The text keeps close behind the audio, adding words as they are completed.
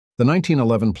The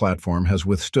 1911 platform has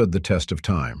withstood the test of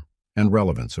time, and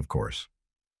relevance, of course.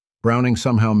 Browning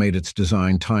somehow made its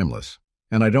design timeless,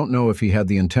 and I don't know if he had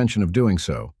the intention of doing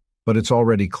so, but it's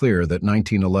already clear that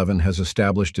 1911 has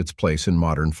established its place in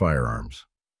modern firearms.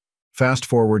 Fast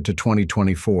forward to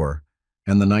 2024,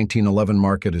 and the 1911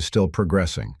 market is still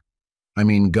progressing. I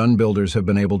mean, gun builders have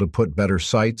been able to put better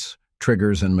sights,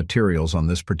 triggers, and materials on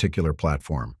this particular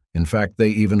platform. In fact, they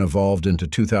even evolved into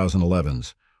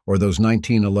 2011s, or those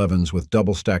 1911s with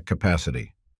double-stack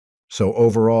capacity. So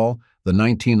overall, the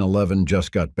 1911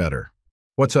 just got better.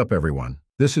 What's up, everyone?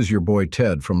 This is your boy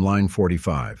Ted from Line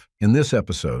 45. In this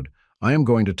episode, I am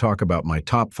going to talk about my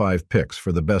top 5 picks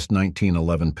for the best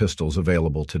 1911 pistols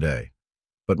available today.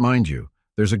 But mind you,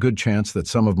 there's a good chance that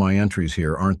some of my entries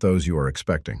here aren't those you are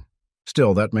expecting.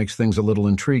 Still, that makes things a little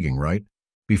intriguing, right?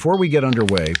 Before we get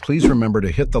underway, please remember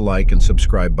to hit the like and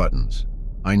subscribe buttons.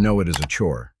 I know it is a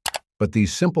chore, but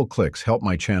these simple clicks help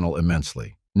my channel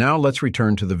immensely. Now let's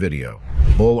return to the video.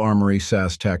 Bull Armory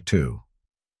SAS TAC 2.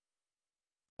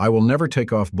 I will never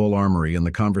take off Bull Armory in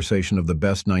the conversation of the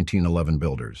best 1911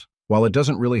 builders. While it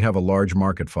doesn't really have a large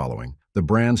market following, the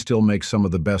brand still makes some of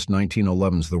the best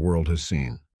 1911s the world has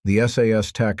seen. The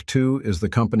SAS TAC 2 is the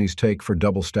company's take for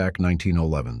double-stack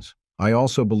 1911s. I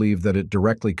also believe that it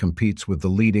directly competes with the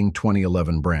leading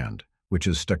 2011 brand, which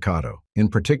is Staccato. In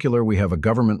particular, we have a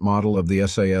government model of the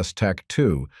SAS TAC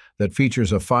 2 that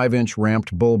features a 5-inch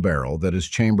ramped bull barrel that is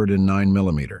chambered in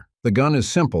 9mm. The gun is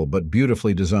simple but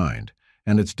beautifully designed,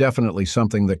 and it's definitely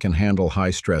something that can handle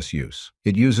high-stress use.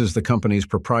 It uses the company's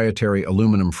proprietary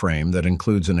aluminum frame that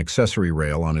includes an accessory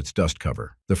rail on its dust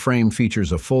cover. The frame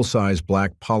features a full-size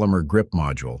black polymer grip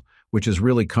module, which is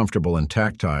really comfortable and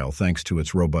tactile thanks to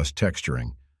its robust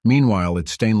texturing. Meanwhile,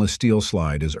 its stainless steel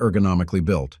slide is ergonomically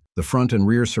built. The front and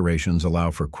rear serrations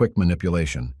allow for quick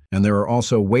manipulation, and there are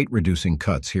also weight-reducing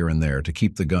cuts here and there to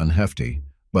keep the gun hefty,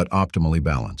 but optimally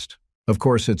balanced. Of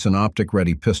course, it's an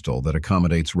optic-ready pistol that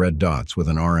accommodates red dots with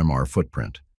an RMR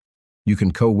footprint. You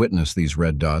can co-witness these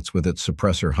red dots with its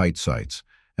suppressor height sights,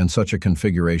 and such a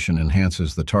configuration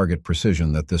enhances the target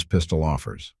precision that this pistol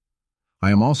offers.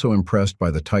 I am also impressed by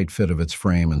the tight fit of its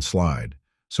frame and slide,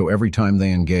 so every time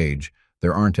they engage,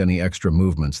 there aren't any extra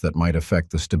movements that might affect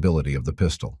the stability of the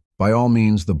pistol. By all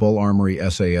means, the Bull Armory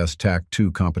SAS TAC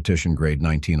 2 competition grade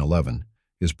 1911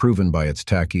 is proven by its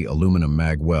tacky aluminum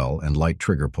mag well and light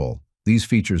trigger pull. These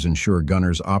features ensure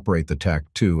gunners operate the TAC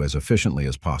 2 as efficiently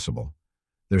as possible.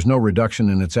 There's no reduction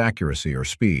in its accuracy or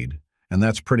speed, and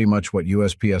that's pretty much what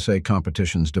USPSA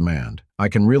competitions demand. I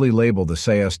can really label the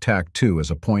SAS TAC 2 as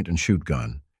a point-and-shoot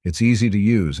gun. It's easy to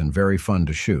use and very fun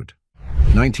to shoot.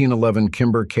 1911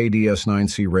 Kimber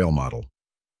KDS-9C Rail Model.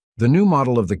 The new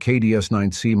model of the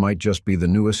KDS-9C might just be the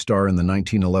newest star in the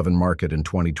 1911 market in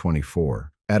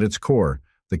 2024. At its core,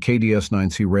 the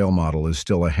KDS-9C Rail Model is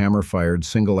still a hammer-fired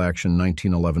single-action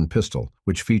 1911 pistol,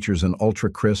 which features an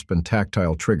ultra-crisp and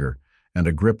tactile trigger and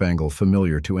a grip angle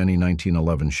familiar to any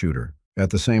 1911 shooter. At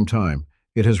the same time,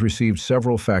 it has received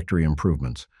several factory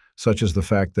improvements, such as the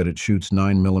fact that it shoots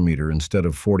 9mm instead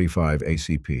of 45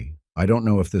 ACP. I don't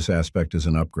know if this aspect is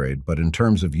an upgrade, but in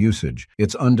terms of usage,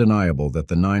 it's undeniable that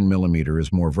the 9mm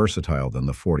is more versatile than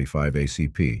the 45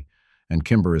 ACP, and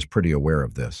Kimber is pretty aware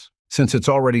of this. Since it's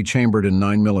already chambered in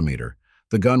 9mm,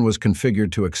 the gun was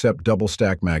configured to accept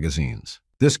double-stack magazines.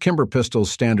 This Kimber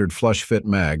pistol's standard flush-fit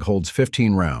mag holds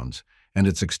 15 rounds, and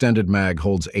its extended mag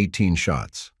holds 18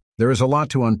 shots. There is a lot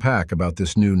to unpack about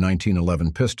this new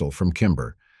 1911 pistol from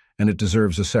Kimber, and it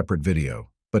deserves a separate video.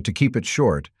 But to keep it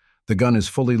short, the gun is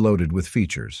fully loaded with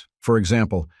features. For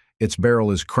example, its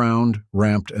barrel is crowned,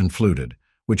 ramped, and fluted,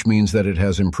 which means that it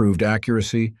has improved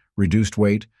accuracy, reduced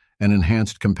weight, and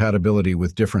enhanced compatibility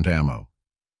with different ammo.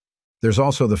 There's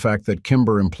also the fact that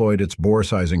Kimber employed its bore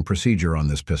sizing procedure on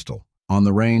this pistol. On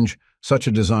the range, such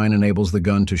a design enables the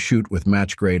gun to shoot with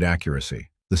match-grade accuracy.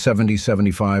 The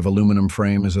 70-75 aluminum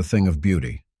frame is a thing of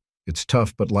beauty. It's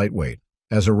tough but lightweight.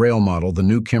 As a rail model, the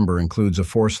new Kimber includes a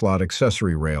 4-slot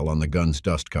accessory rail on the gun's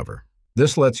dust cover.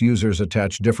 This lets users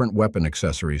attach different weapon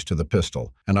accessories to the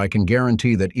pistol, and I can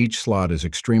guarantee that each slot is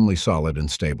extremely solid and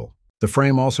stable. The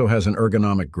frame also has an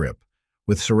ergonomic grip,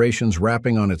 with serrations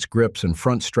wrapping on its grips and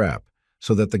front strap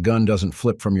so that the gun doesn't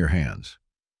flip from your hands.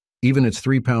 Even its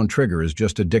 3-pound trigger is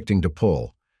just addicting to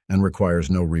pull and requires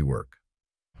no rework.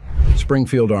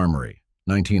 Springfield Armory,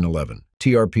 1911,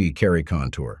 TRP Carry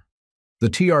Contour. The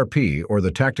TRP, or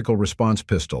the Tactical Response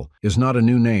Pistol, is not a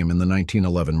new name in the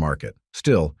 1911 market.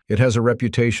 Still, it has a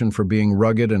reputation for being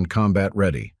rugged and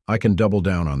combat-ready. I can double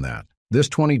down on that. This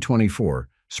 2024,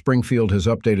 Springfield has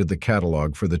updated the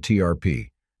catalog for the TRP,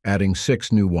 adding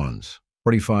 6 new ones,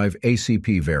 45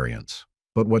 ACP variants.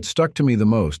 But what stuck to me the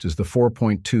most is the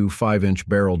 4.25-inch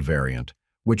barreled variant,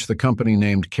 which the company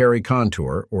named Carry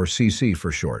Contour, or CC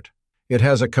for short. It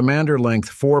has a commander-length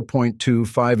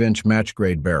 4.25-inch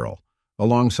match-grade barrel,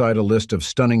 alongside a list of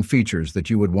stunning features that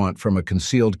you would want from a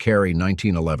concealed carry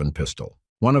 1911 pistol.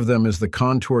 One of them is the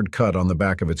contoured cut on the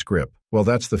back of its grip. Well,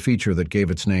 that's the feature that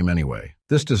gave its name anyway.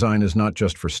 This design is not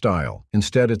just for style.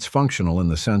 Instead, it's functional in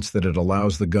the sense that it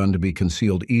allows the gun to be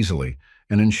concealed easily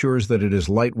and ensures that it is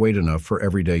lightweight enough for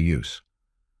everyday use.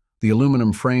 The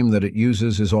aluminum frame that it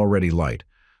uses is already light,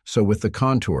 so with the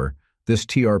contour, this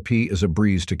TRP is a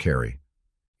breeze to carry.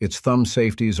 Its thumb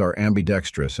safeties are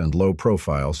ambidextrous and low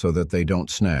profile so that they don't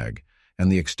snag,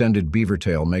 and the extended beaver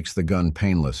tail makes the gun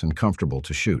painless and comfortable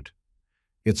to shoot.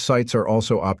 Its sights are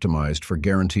also optimized for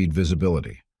guaranteed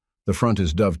visibility. The front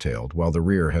is dovetailed, while the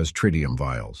rear has tritium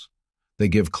vials. They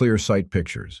give clear sight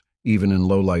pictures, even in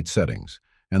low-light settings,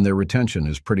 and their retention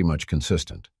is pretty much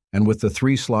consistent. And with the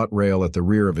 3-slot rail at the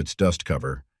rear of its dust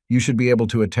cover, you should be able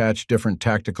to attach different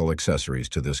tactical accessories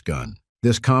to this gun.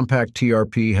 This compact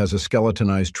TRP has a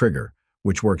skeletonized trigger,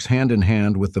 which works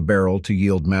hand-in-hand with the barrel to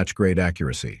yield match-grade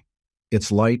accuracy.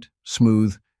 It's light,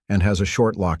 smooth, and has a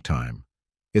short lock time.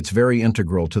 It's very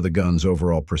integral to the gun's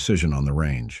overall precision on the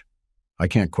range. I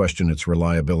can't question its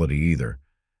reliability either,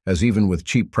 as even with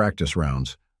cheap practice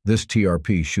rounds, this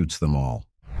TRP shoots them all.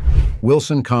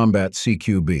 Wilson Combat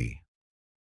CQB.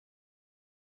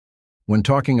 When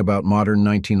talking about modern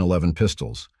 1911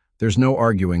 pistols, there's no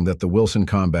arguing that the Wilson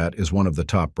Combat is one of the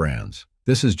top brands.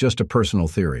 This is just a personal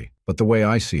theory, but the way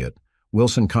I see it,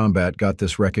 Wilson Combat got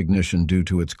this recognition due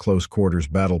to its close-quarters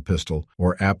battle pistol,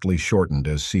 or aptly shortened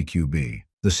as CQB.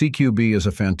 The CQB is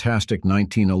a fantastic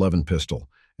 1911 pistol,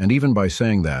 and even by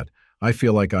saying that, I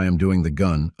feel like I am doing the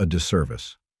gun a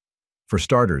disservice. For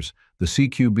starters, the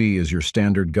CQB is your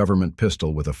standard government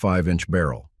pistol with a 5-inch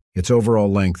barrel. Its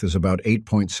overall length is about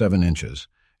 8.7 inches,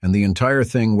 and the entire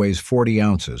thing weighs 40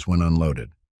 ounces when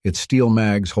unloaded. Its steel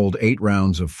mags hold 8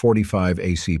 rounds of 45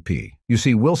 ACP. You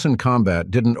see, Wilson Combat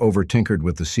didn't over-tinkered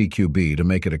with the CQB to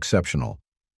make it exceptional.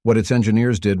 What its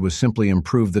engineers did was simply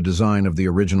improve the design of the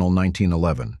original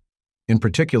 1911. In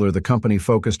particular, the company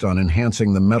focused on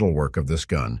enhancing the metalwork of this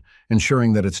gun,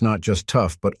 ensuring that it's not just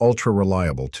tough but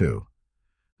ultra-reliable too.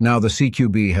 Now the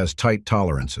CQB has tight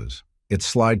tolerances. Its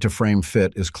slide-to-frame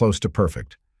fit is close to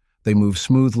perfect. They move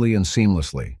smoothly and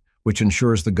seamlessly, which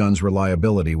ensures the gun's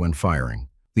reliability when firing.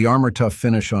 The armor-tough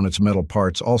finish on its metal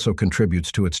parts also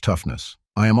contributes to its toughness.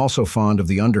 I am also fond of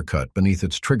the undercut beneath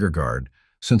its trigger guard,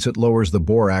 since it lowers the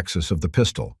bore axis of the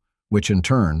pistol, which in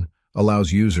turn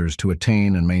allows users to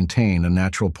attain and maintain a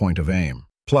natural point of aim.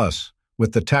 Plus,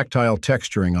 with the tactile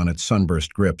texturing on its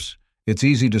sunburst grips, it's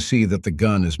easy to see that the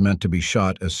gun is meant to be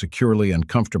shot as securely and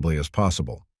comfortably as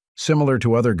possible. Similar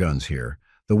to other guns here,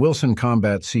 the Wilson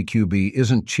Combat CQB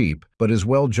isn't cheap but is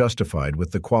well justified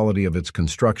with the quality of its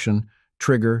construction,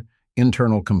 trigger,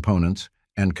 internal components,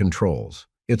 and controls.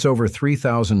 It's over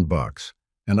 $3,000,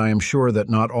 and I am sure that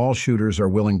not all shooters are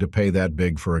willing to pay that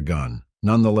big for a gun.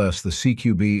 Nonetheless, the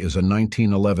CQB is a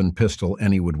 1911 pistol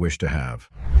any would wish to have.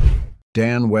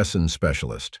 Dan Wesson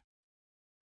Specialist.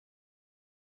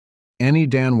 Any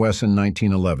Dan Wesson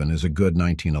 1911 is a good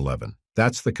 1911.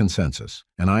 That's the consensus,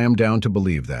 and I am down to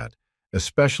believe that,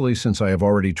 especially since I have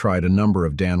already tried a number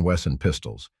of Dan Wesson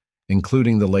pistols,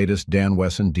 including the latest Dan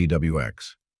Wesson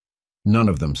DWX. None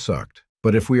of them sucked.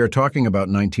 But if we are talking about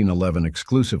 1911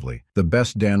 exclusively, the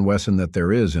best Dan Wesson that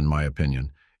there is, in my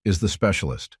opinion, is the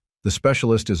Specialist. The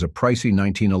Specialist is a pricey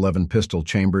 1911 pistol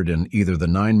chambered in either the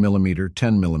 9mm,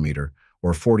 10mm,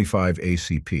 or 45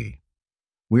 ACP.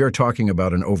 We are talking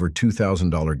about an over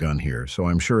 $2,000 gun here, so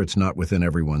I'm sure it's not within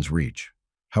everyone's reach.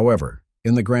 However,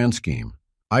 in the grand scheme,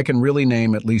 I can really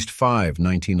name at least 5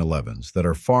 1911s that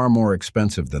are far more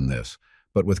expensive than this,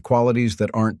 but with qualities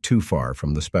that aren't too far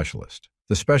from the Specialist.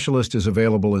 The Specialist is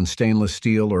available in stainless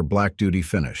steel or black duty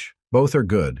finish. Both are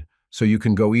good, so you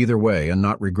can go either way and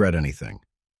not regret anything.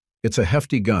 It's a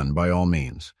hefty gun by all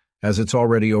means, as it's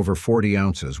already over 40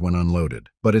 ounces when unloaded,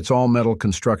 but its all-metal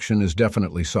construction is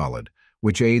definitely solid,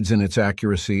 which aids in its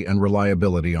accuracy and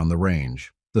reliability on the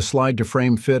range. The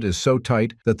slide-to-frame fit is so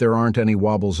tight that there aren't any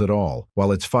wobbles at all,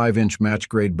 while its 5-inch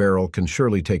match-grade barrel can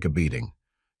surely take a beating.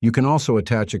 You can also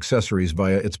attach accessories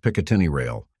via its Picatinny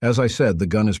rail. As I said, the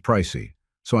gun is pricey,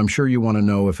 so I'm sure you want to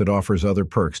know if it offers other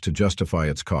perks to justify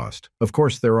its cost. Of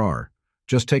course there are.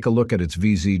 Just take a look at its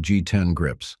VZ G10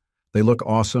 grips. They look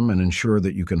awesome and ensure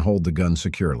that you can hold the gun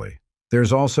securely.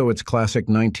 There's also its classic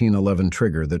 1911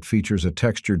 trigger that features a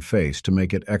textured face to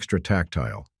make it extra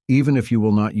tactile. Even if you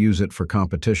will not use it for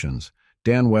competitions,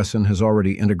 Dan Wesson has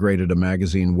already integrated a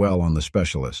magazine well on the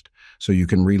Specialist, so you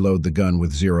can reload the gun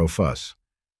with zero fuss.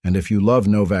 And if you love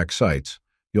Novak sights,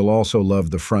 you'll also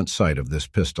love the front sight of this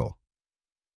pistol.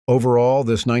 Overall,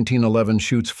 this 1911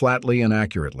 shoots flatly and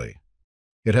accurately.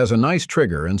 It has a nice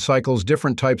trigger and cycles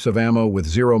different types of ammo with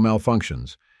zero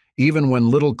malfunctions, even when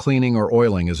little cleaning or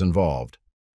oiling is involved.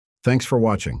 Thanks for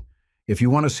watching. If you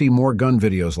want to see more gun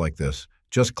videos like this,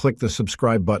 just click the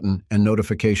subscribe button and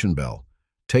notification bell.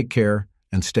 Take care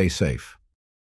and stay safe.